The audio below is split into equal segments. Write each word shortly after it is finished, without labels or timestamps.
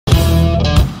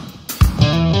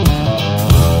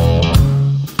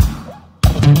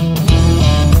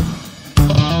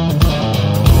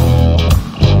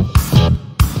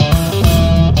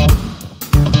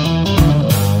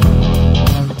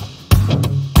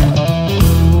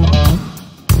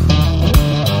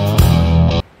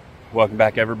Welcome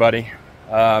back, everybody.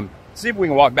 See if we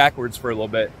can walk backwards for a little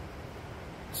bit.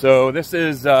 So this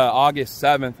is August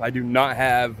 7th. I do not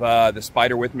have the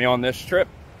Spyder with me on this trip.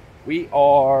 We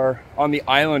are on the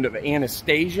island of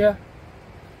Anastasia,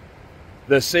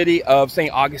 the city of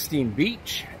St. Augustine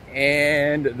Beach,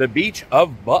 and the beach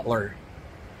of Butler.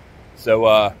 So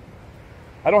I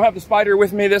don't have the Spyder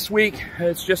with me this week.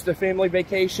 It's just a family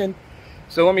vacation.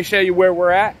 So let me show you where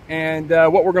we're at and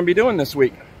what we're going to be doing this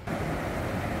week.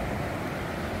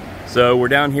 So we're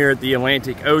down here at the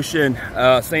Atlantic Ocean.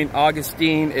 St.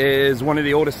 Augustine is one of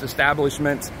the oldest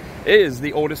establishments, is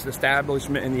the oldest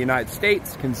establishment in the United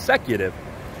States, consecutive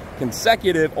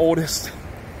oldest.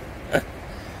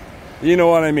 You know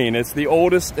what I mean? It's the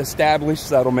oldest established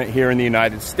settlement here in the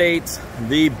United States.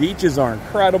 The beaches are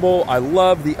incredible. I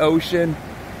love the ocean.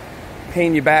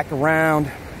 Pan you back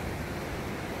around.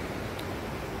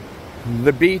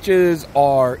 The beaches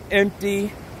are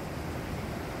empty.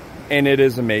 And it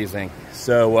is amazing.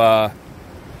 So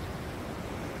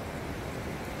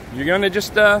you're gonna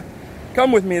just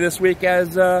come with me this week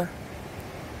as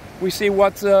we see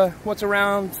what's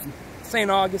around St.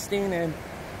 Augustine and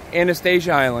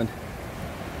Anastasia Island.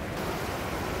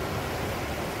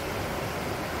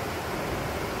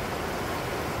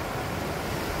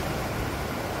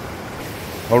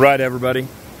 All right, everybody.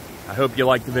 I hope you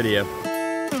liked the video.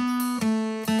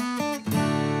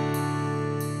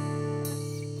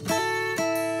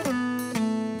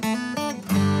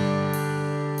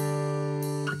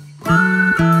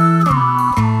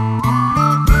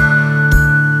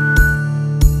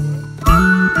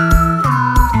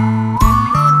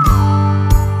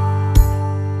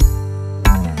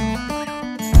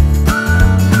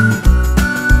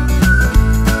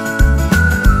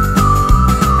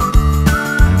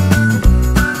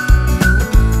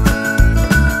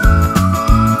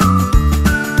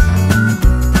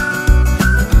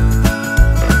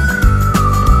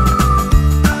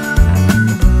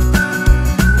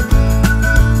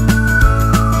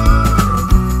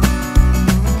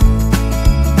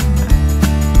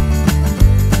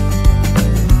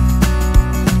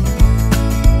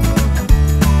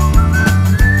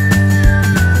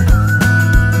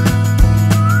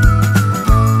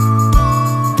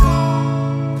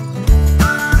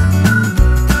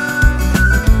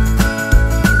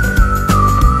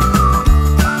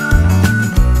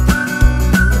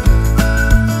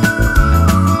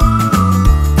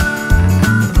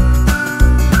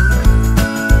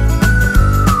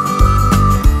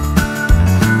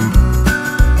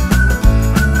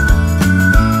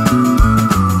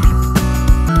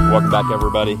 Welcome back,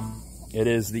 everybody. It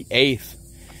is the 8th,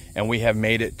 and we have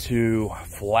made it to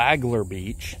Flagler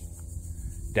Beach,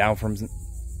 down from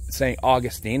St.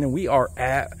 Augustine, and we are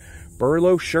at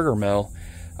Bulow Sugar Mill.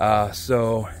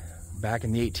 So back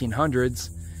in the 1800s,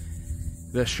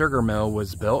 the sugar mill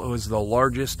was built. It was the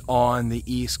largest on the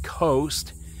East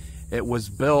Coast. It was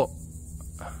built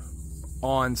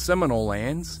on Seminole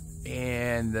lands,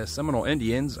 and the Seminole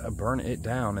Indians burned it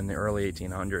down in the early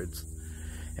 1800s.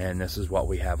 And this is what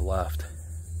we have left.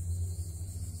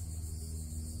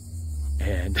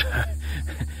 And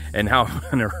and how I'm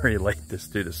going to relate this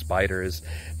to the Spyder is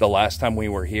the last time we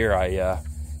were here, I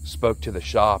spoke to the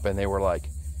shop and they were like,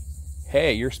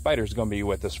 hey, your Spyder's going to be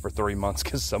with us for 3 months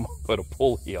because someone put a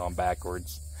pulley on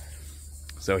backwards.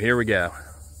 So here we go.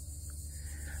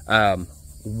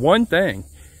 One thing,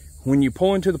 when you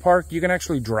pull into the park, you can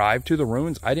actually drive to the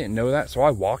ruins. I didn't know that, so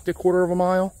I walked a quarter of a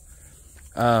mile.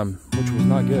 Which was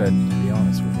not good, to be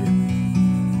honest with you.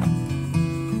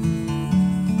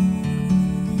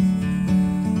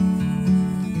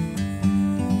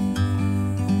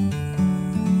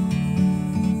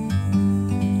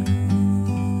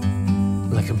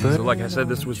 Like a bird. So like I said,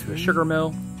 this was the sugar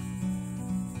mill.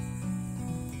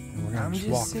 And we're gonna just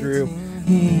walk through.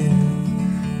 Here.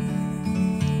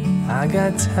 I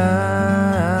got time.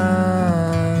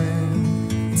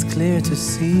 It's clear to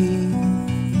see.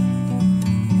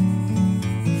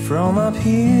 From up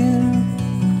here,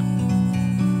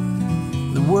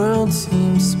 the world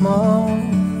seems small.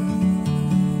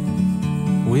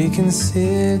 We can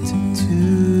sit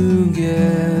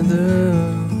together.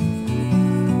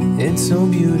 It's so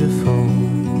beautiful,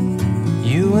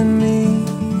 you and me.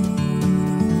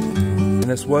 And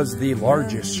this was the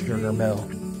largest sugar mill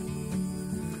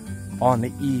on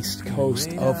the east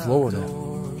coast of Florida.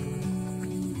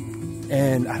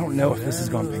 And I don't know if this is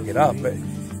going to pick it up, but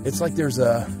it's like there's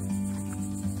a,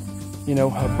 you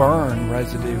know, a burn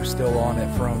residue still on it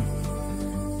from,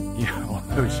 you know, all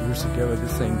those years ago of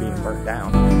this thing being burnt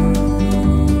down.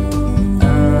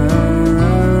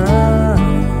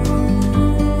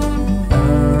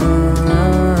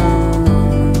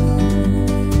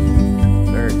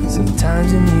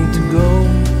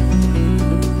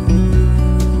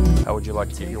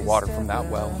 that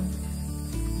well.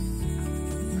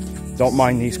 Don't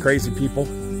mind these crazy people.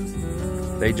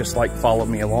 They just like follow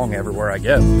me along everywhere I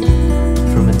go.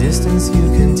 From a distance you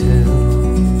can tell.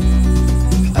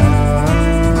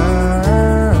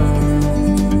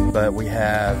 But we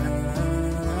have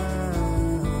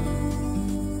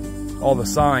all the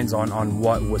signs on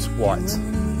what was what,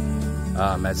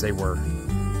 as they were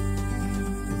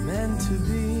Meant to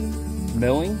be.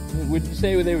 milling. Would you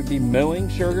say they would be milling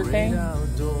sugar cane?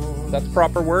 That's the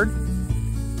proper word?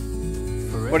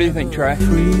 What do you think, Trey?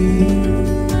 Free.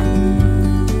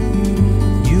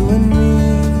 You and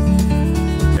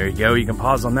me. There you go. You can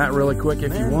pause on that really quick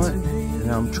if you want.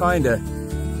 And I'm trying to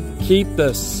keep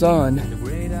the sun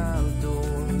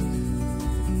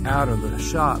out of the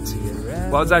shots here.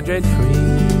 What was that, Jade?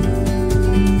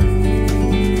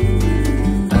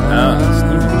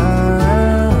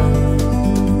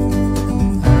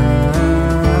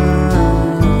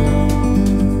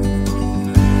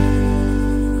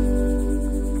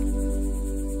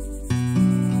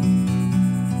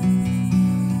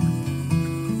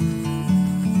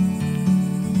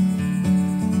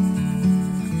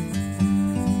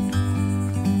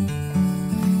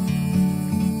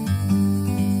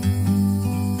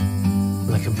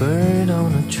 Like a bird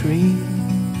on a tree,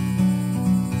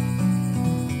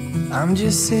 I'm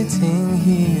just sitting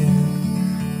here.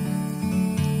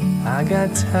 I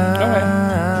got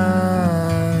time.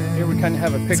 Here we kind of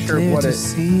have a picture of what it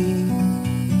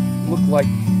looked like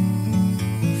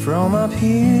from up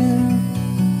here.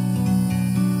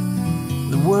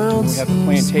 The world we have the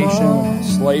plantation,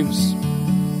 slaves.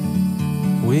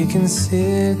 We can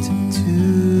sit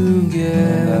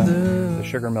together. The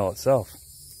sugar mill itself.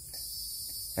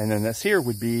 And then this here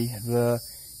would be the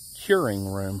curing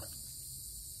room.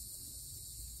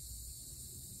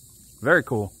 Very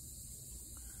cool.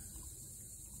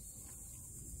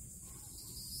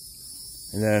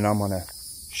 And then I'm going to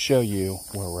show you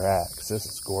where we're at, because this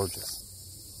is gorgeous.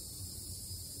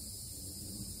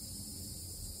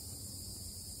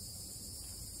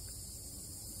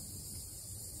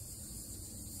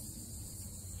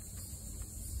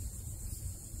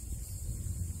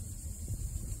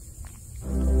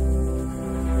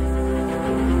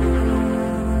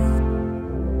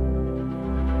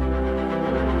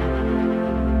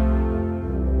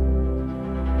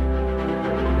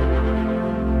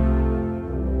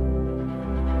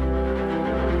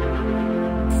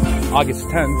 August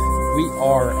 10th, we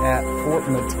are at Fort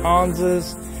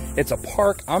Matanzas. It's a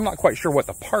park. I'm not quite sure what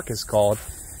the park is called.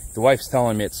 The wife's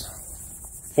telling me it's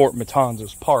Fort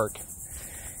Matanzas Park.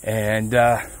 And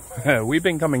we've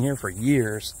been coming here for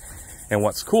years. And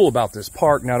what's cool about this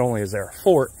park, not only is there a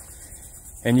fort,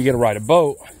 and you get to ride a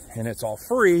boat, and it's all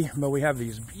free, but we have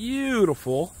these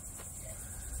beautiful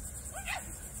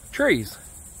trees.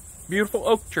 Beautiful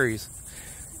oak trees.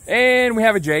 And we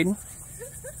have a Jaden.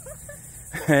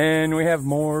 And we have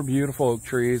more beautiful oak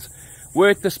trees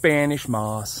with the Spanish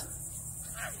moss.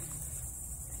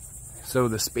 So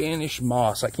the Spanish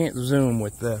moss, I can't zoom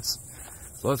with this.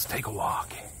 So let's take a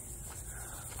walk.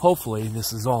 Hopefully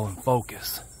this is all in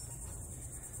focus.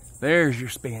 There's your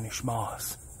Spanish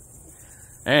moss.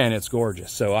 And it's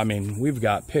gorgeous. So, I mean, we've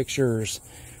got pictures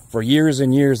for years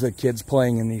and years of kids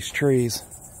playing in these trees.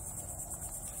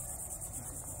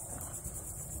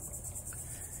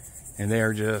 And they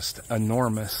are just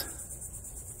enormous.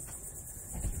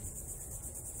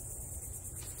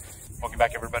 Welcome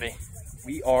back, everybody.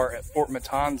 We are at Fort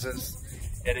Matanzas.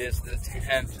 It is the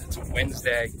 10th. It's a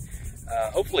Wednesday.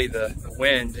 Hopefully the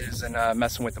wind isn't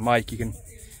messing with the mic. You can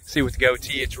see with the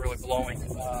goatee, it's really blowing.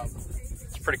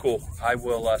 It's pretty cool. I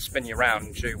will spin you around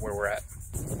and show you where we're at.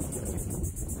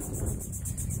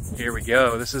 Here we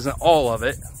go. This isn't all of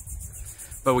it.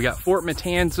 But we got Fort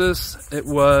Matanzas. It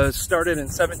was started in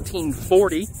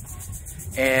 1740,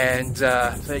 and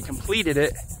they completed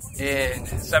it in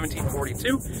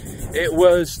 1742. It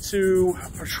was to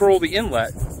patrol the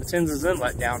inlet, Matanzas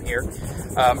Inlet down here.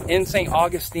 In St.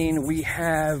 Augustine, we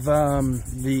have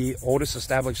the oldest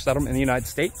established settlement in the United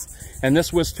States, and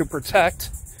this was to protect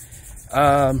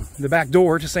the back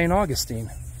door to St.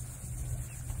 Augustine.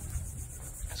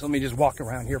 So let me just walk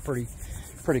around here pretty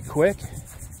quick.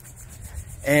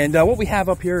 And what we have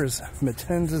up here is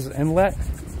Matanzas Inlet.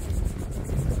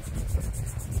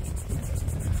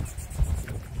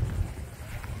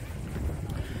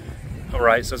 All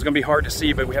right, so it's going to be hard to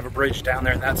see, but we have a bridge down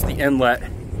there, and that's the inlet.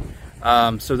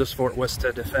 So this fort was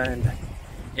to defend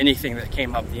anything that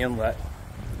came up the inlet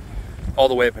all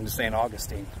the way up into St.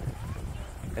 Augustine.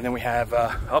 And then we have,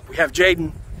 we have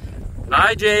Jaden.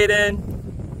 Hi, Jaden.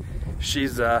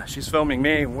 She's filming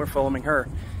me, and we're filming her.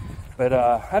 But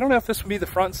I don't know if this would be the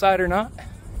front side or not.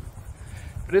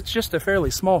 but it's just a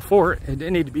fairly small fort. It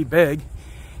didn't need to be big.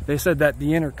 They said that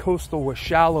the intercoastal was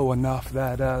shallow enough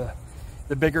that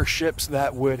the bigger ships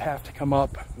that would have to come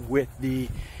up with the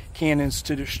cannons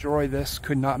to destroy this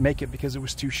could not make it because it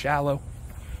was too shallow.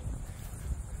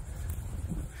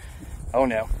 Oh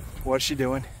no, what's she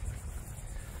doing?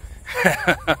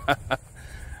 Hi,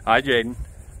 Jaden.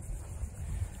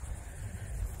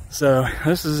 So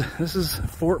this is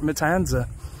Fort Matanza,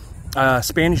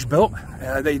 Spanish built.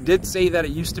 They did say that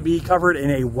it used to be covered in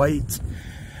a white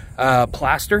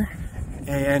plaster,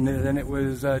 and then it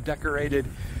was decorated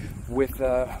with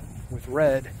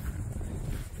red.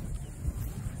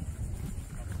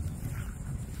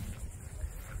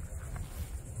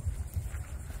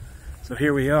 So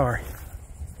here we are.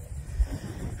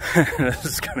 This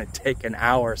is gonna take an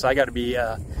hour, so I got to be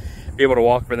able to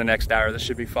walk for the next hour. This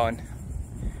should be fun.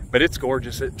 But it's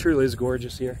gorgeous. It truly is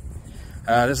gorgeous here.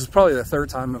 This is probably the third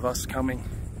time of us coming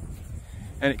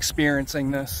and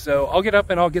experiencing this. So I'll get up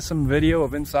and I'll get some video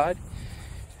of inside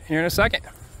here in a second.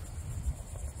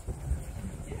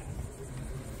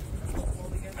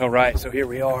 All right, so here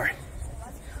we are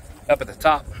up at the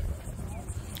top.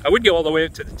 I would go all the way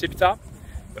up to the tippy top,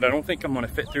 but I don't think I'm gonna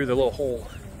fit through the little hole.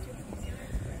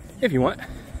 If you want.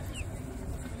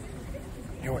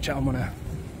 Here, watch out,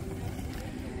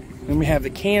 then we have the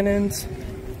cannons.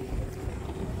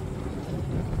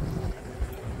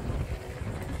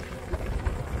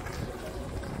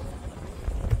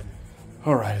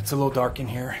 All right, it's a little dark in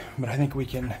here, but I think we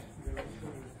can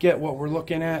get what we're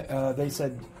looking at. They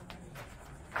said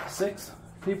 6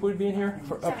 people would be in here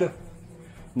for up to,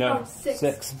 no, 6.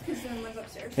 Because the room was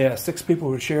upstairs. Yeah, 6 people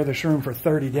would share this room for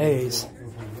 30 days.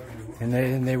 And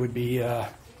then they would be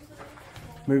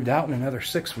moved out and another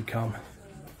 6 would come.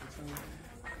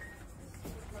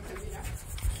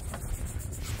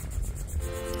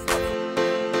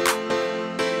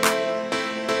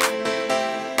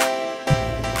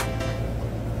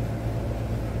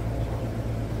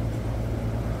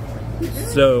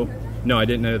 So, no, I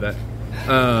didn't know that.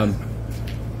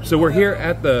 So we're here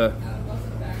at the...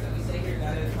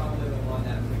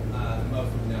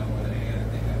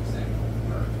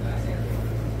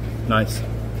 Nice.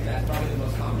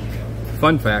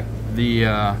 Fun fact,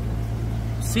 the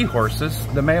seahorses,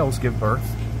 the males give birth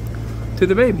to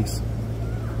the babies.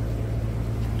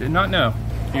 Did not know.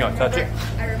 You gonna touch it?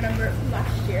 I remember it from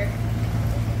last year.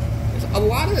 A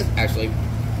lot of this, actually,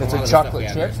 it's a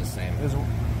chocolate chip. It's the same.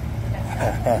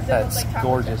 That's like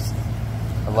gorgeous.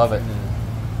 I love it.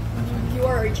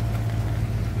 George.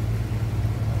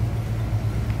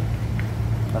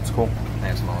 That's cool. I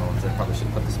have smaller ones. I probably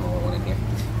should put the smaller one in here.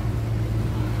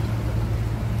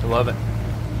 I love it.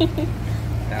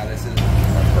 Now this is a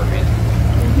scorpion.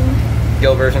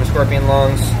 Gill version, scorpion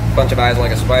lungs, bunch of eyes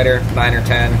like a spider, 9 or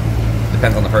 10.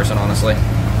 Depends on the person, honestly.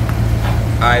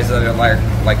 Eyes that are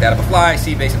like that of a fly,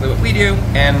 see basically what we do,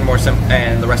 and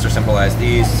and the rest are simple as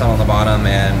these, some on the bottom,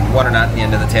 and one or not at the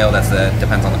end of the tail.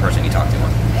 Depends on the person you talk to.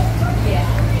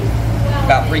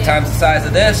 About 3 times the size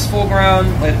of this, full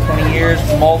grown, lived 20 years,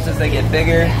 molt as they get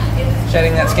bigger,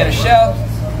 shedding that skin of shell,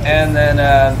 and then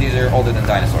these are older than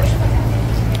dinosaurs.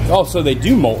 Oh, so they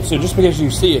do molt. So just because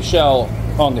you see a shell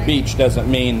on the beach doesn't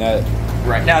mean that...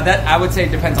 Right. Now, that I would say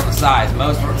depends on the size.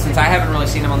 Since I haven't really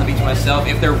seen them on the beach myself,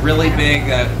 if they're really big,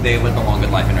 they live a long good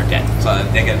life and are dead. So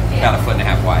they get about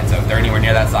 1.5 feet wide. So if they're anywhere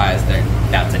near that size,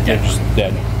 that's a dead one. Just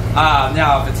dead.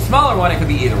 Now, if it's a smaller one, it could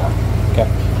be either one. Okay.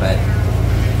 But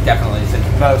definitely, since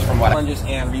most from what lunges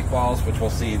and reef balls, which we'll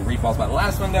see the reef balls by the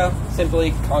last window,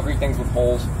 simply concrete things with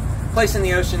holes. Placed in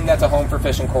the ocean, that's a home for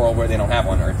fish and coral where they don't have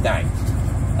one or it's dying.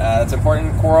 That's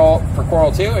important for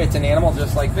coral too. It's an animal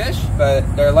just like fish, but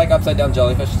they're like upside down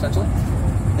jellyfish essentially.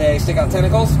 They stick out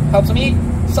tentacles, helps them eat,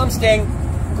 some sting,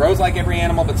 grows like every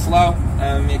animal but slow.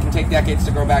 It can take decades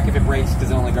to grow back if it breaks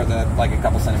because it only grows like a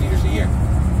couple centimeters a year.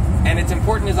 And it's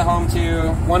important as a home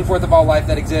to 1/4 of all life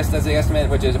that exists as they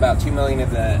estimate, which is about 2 million of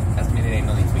the estimated 8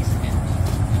 million species of animals.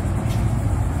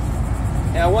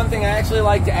 Now, one thing I actually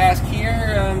like to ask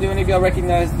here, do any of y'all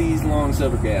recognize these long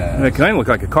silver guys? They kind of look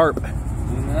like a carp.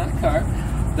 Not a carp.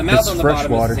 The mouth on the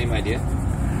bottom is the same idea.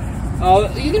 Oh,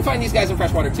 you can find these guys in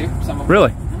freshwater too. Some of them.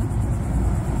 Really?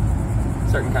 Mm-hmm.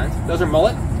 Certain kinds. Those are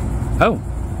mullet. Oh.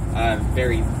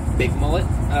 Very big mullet.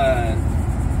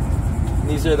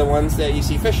 These are the ones that you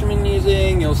see fishermen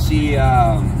using. You'll see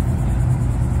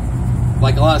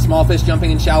like a lot of small fish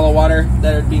jumping in shallow water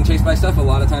that are being chased by stuff. A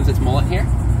lot of times it's mullet here.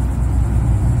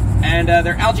 And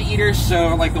they're algae eaters,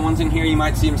 so like the ones in here, you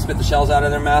might see them spit the shells out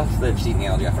of their mouth. They're just eating the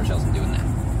algae off our shells and doing that.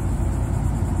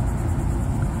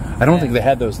 I don't think they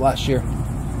had those last year.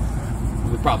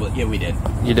 We probably, yeah, we did.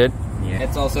 You did? Yeah. Yeah.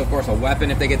 It's also, of course, a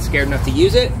weapon if they get scared enough to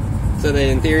use it. So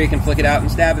they, in theory, can flick it out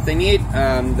and stab if they need.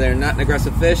 They're not an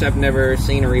aggressive fish. I've never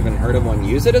seen or even heard of one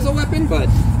use it as a weapon, but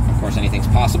of course anything's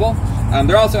possible.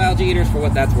 They're also algae eaters for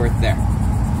what that's worth there.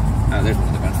 There's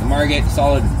another one. It's the Margate,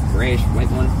 solid grayish white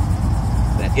one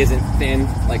that isn't thin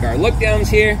like our lookdowns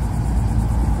here,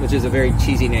 which is a very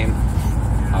cheesy name,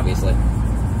 obviously.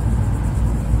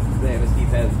 They have his teeth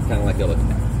head, kind of like the looking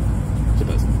down.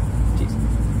 Supposedly. Cheese.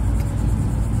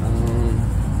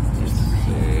 Let's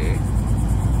see.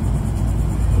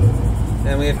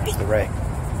 Then we have the ray.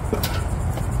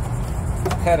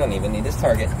 I don't even need this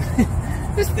target.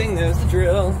 This thing knows the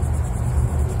drill.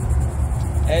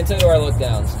 And so do our look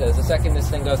downs, because the second this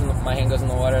thing goes in my hand goes in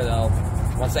the water, they'll,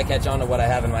 once they catch on to what I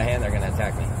have in my hand, they're going to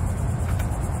attack me.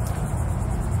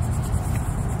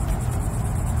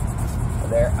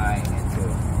 They're eyeing it too.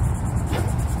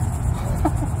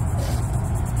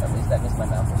 At least that missed my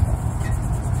mouth this one.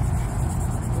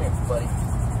 Come here, buddy.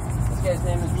 This guy's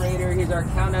name is Raider. He's our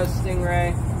cow-nose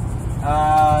stingray.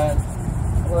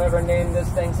 Whoever named this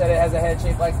thing said it has a head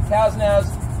shaped like a cow's nose,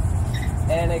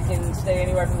 and it can stay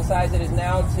anywhere from the size it is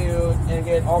now to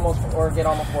get almost 4 feet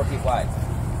wide.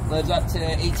 Lives up to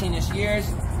 18-ish years.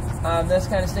 This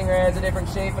kind of stingray has a different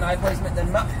shape and eye placement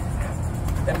than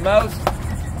most.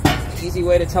 Easy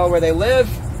way to tell where they live.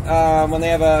 When they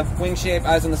have a wing shape,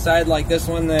 eyes on the side like this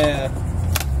one, they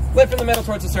live from the middle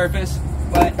towards the surface,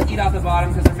 but eat off the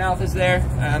bottom because their mouth is there.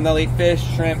 And they'll eat fish,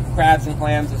 shrimp, crabs, and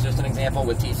clams. It's just an example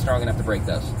with teeth strong enough to break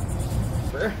those.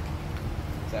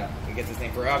 So he gets his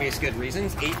name for obvious good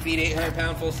reasons. 8 feet, 800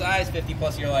 pound full size, 50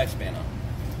 plus year lifespan on.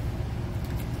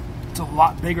 It's a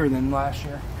lot bigger than last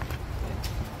year.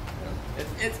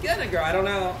 It's gonna grow. I don't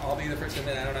know. I'll be the first to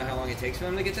admit I don't know how long it takes for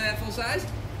them to get to that full size,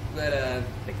 but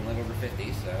they can live over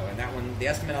 50. So, and that one, the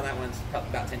estimate on that one's probably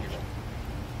about 10 years old.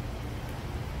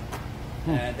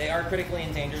 They are critically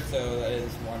endangered, so that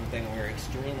is one thing we're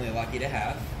extremely lucky to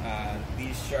have.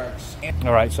 These sharks.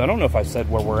 All right, so I don't know if I said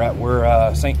where we're at.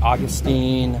 We're St.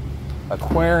 Augustine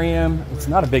Aquarium. It's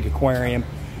not a big aquarium,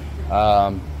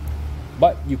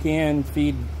 but you can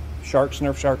feed sharks,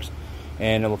 Nerf sharks,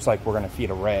 and it looks like we're going to feed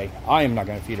a ray. I am not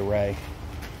going to feed a ray.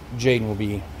 Jaden will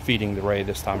be feeding the ray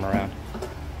this time around.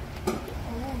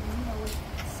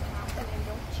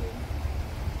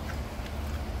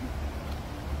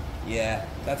 Yeah,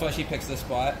 that's why she picks this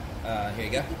spot. Here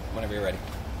you go, whenever you're ready.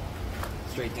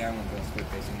 Straight down with the squid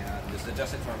facing out. Just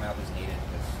adjust it to her mouth as needed.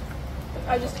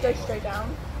 I just go straight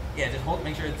down? Yeah, just hold,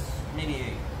 make sure it's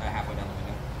maybe halfway down the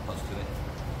window, close to it.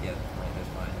 Yeah, right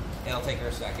there's fine. It'll take her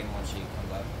a second once she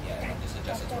comes up. Yeah, and just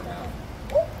adjust it to her mouth.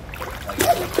 Like,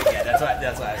 yeah,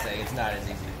 that's why I say it's not as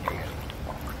easy. Here you go.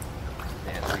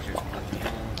 Yeah, make sure it's lifting in.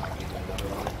 I'll give you another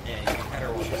one. And you can pet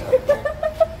her while she's up here.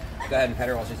 Go ahead and pet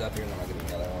her while she's up here, and then I'll give you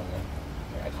another one.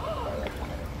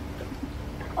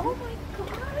 Oh my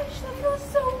gosh, that feels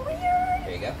so weird.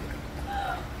 There you go.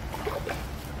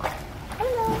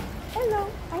 Hello, I know.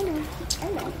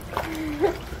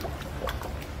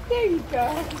 There you go.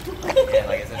 Yeah,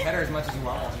 like I said, pet her as much as you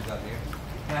want while she's up here.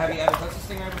 Now, have you ever touched this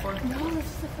stingray before? No, this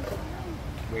is the first time.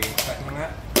 Were you expecting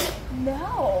that?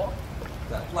 No.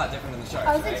 It's a lot different than the sharks,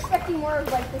 I was right? expecting more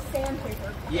of like the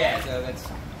sandpaper. Yeah,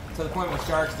 so the point with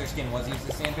sharks, their skin was used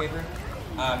as sandpaper.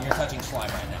 You're touching slime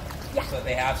right now. Yeah. So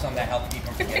they have some that help keep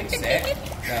them from getting sick.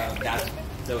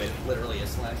 So it literally is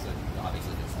slime, so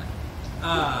obviously it's slime. So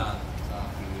I'll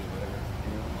give you whatever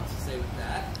anyone wants to say with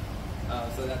that.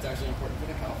 So that's actually important for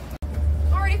their health.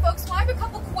 Alrighty folks, well I have a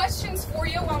couple questions for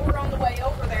you while we're on the way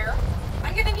over there.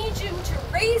 I'm gonna need you to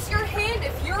raise your hand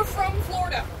if you're from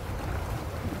Florida.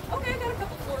 Okay, I got a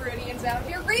couple Floridians out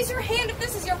here. Raise your hand if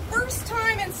this is your first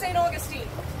time in St. Augustine.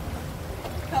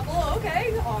 Couple,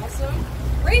 okay, awesome.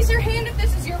 Raise your hand if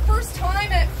this is your first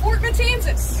time at Fort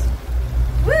Matanzas.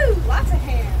 Woo, lots of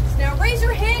hands. Now raise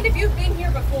your hand if you've been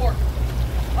here before.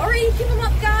 Alrighty, keep them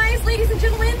up guys, ladies and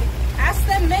gentlemen. Ask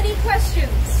them many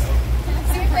questions.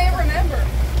 See if they remember.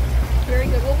 Very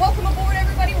good. Well, welcome aboard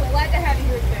everybody. We're glad to have you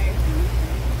here today.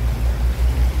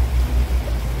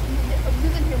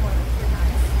 Who's in here more? You're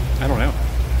nice. I don't know.